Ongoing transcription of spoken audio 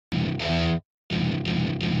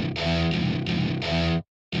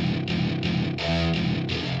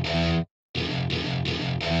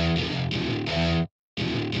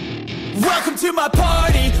Welcome to my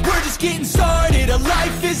party, we're just getting started. A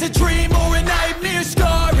life is a dream or a nightmare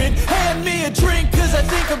scarring. Hand me a drink cause I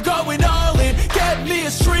think I'm going all in. Get me a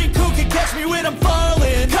shrink who can catch me when I'm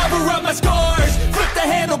falling. Cover up my scars, flip the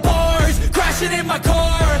handlebars. Crashing in my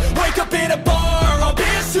car, wake up in a bar. I'll be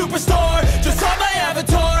a superstar, just on my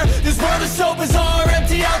avatar. This world is so bizarre,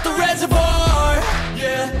 empty out the reservoir.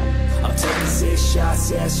 Yeah, I'm taking 6 shots,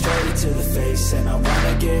 yeah, straight to the face. And I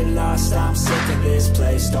wanna get lost, I'm sick of this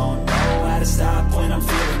place. Don't know how to stop when I'm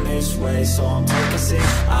feeling this way. So I'm taking 6,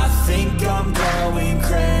 I think I'm going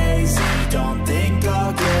crazy. Don't think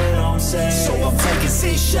I'll get home safe. So I'm taking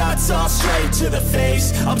 6 shots, all straight to the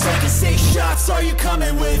face. I'm taking 6 shots, are you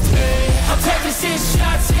coming with me? I'm taking 6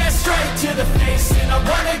 shots, yeah, straight to the face. And I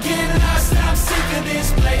wanna get lost, I'm sick of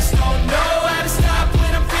this place. Don't know how to stop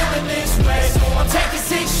when I'm feeling this way. So I'm taking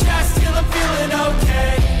 6 shots till I'm feeling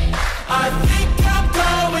okay. I think I'm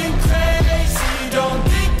going crazy. Don't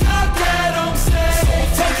think I'll get home safe. So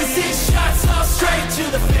I'm taking 6 shots, all straight to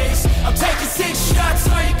the face. I'm taking 6 shots,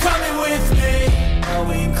 are you coming with me?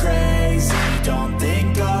 Going crazy, don't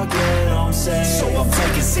think I'll get home safe. So I'm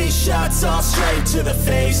taking 6 shots, all straight to the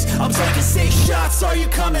face. I'm taking 6 shots, are you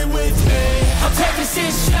coming with me? I'm taking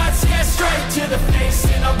 6 shots, yeah, straight to the face.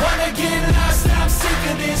 And I wanna get lost, I'm sick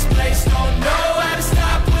of this place. Don't know how to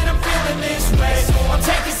stop when I'm feeling this way. So I'm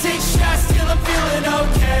taking 6 shots till I'm feeling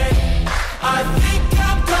okay. I think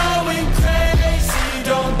I'm going crazy.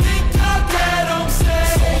 Don't think I'll get home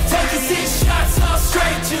safe. So I'm taking 6 shots, all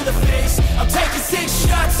straight to the face. I'm taking 6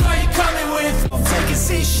 shots, are you coming with me? I'm taking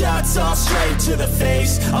 6 shots, all straight to the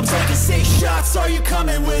face. I'm taking 6 shots, are you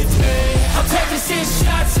coming with me? I'm taking 6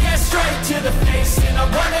 shots, yeah, straight to the face. And I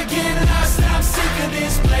wanna get lost, I'm sick of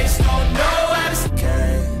this place. Don't know how to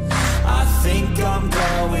okay. I think I'm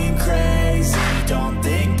going crazy. Don't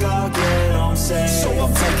think I'll get home safe. So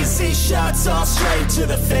I'm taking 6 shots, all straight to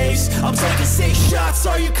the face. I'm taking 6 shots,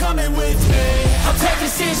 are you coming with me? I'm taking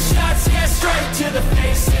 6 shots, yeah, straight to the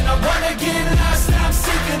face. And I wanna get lost, I'm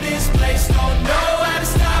sick of this place. Don't know how to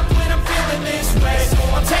stop when I'm feeling this way. So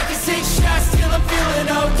I'm taking 6 shots till I'm feeling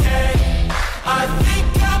okay. I think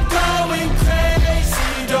I'm going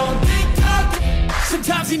crazy. Don't think I'll get...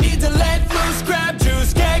 Sometimes you need to let loose, grab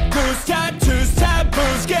juice, get goose, tattoos,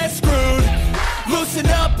 taboos, get screwed. Loosen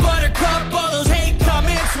up, buttercup, all those hate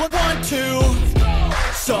comments will want to.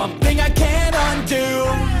 Something I can't undo.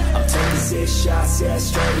 I'm taking 6 shots, yeah,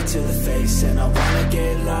 straight to the face. And I wanna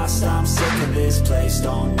get lost, I'm sick of this place.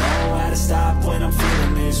 Don't know how to stop when I'm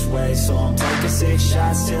feeling this way. So I'm taking 6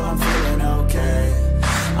 shots till I'm feeling okay.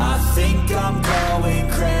 I think I'm going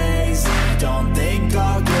crazy. Don't think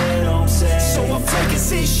I'll get home safe. So I'm taking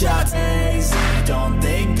 6 shots, crazy. Don't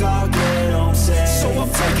think I'll get home safe. So I'm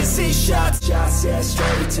taking 6 shots, yeah,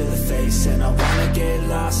 straight to the face. And I wanna get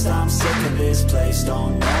lost, I'm sick of this place.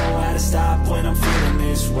 Don't know how to stop when I'm feeling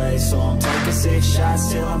this way. So I'm taking 6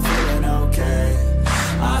 shots till I'm feeling okay.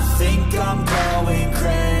 I think I'm going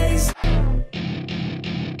crazy.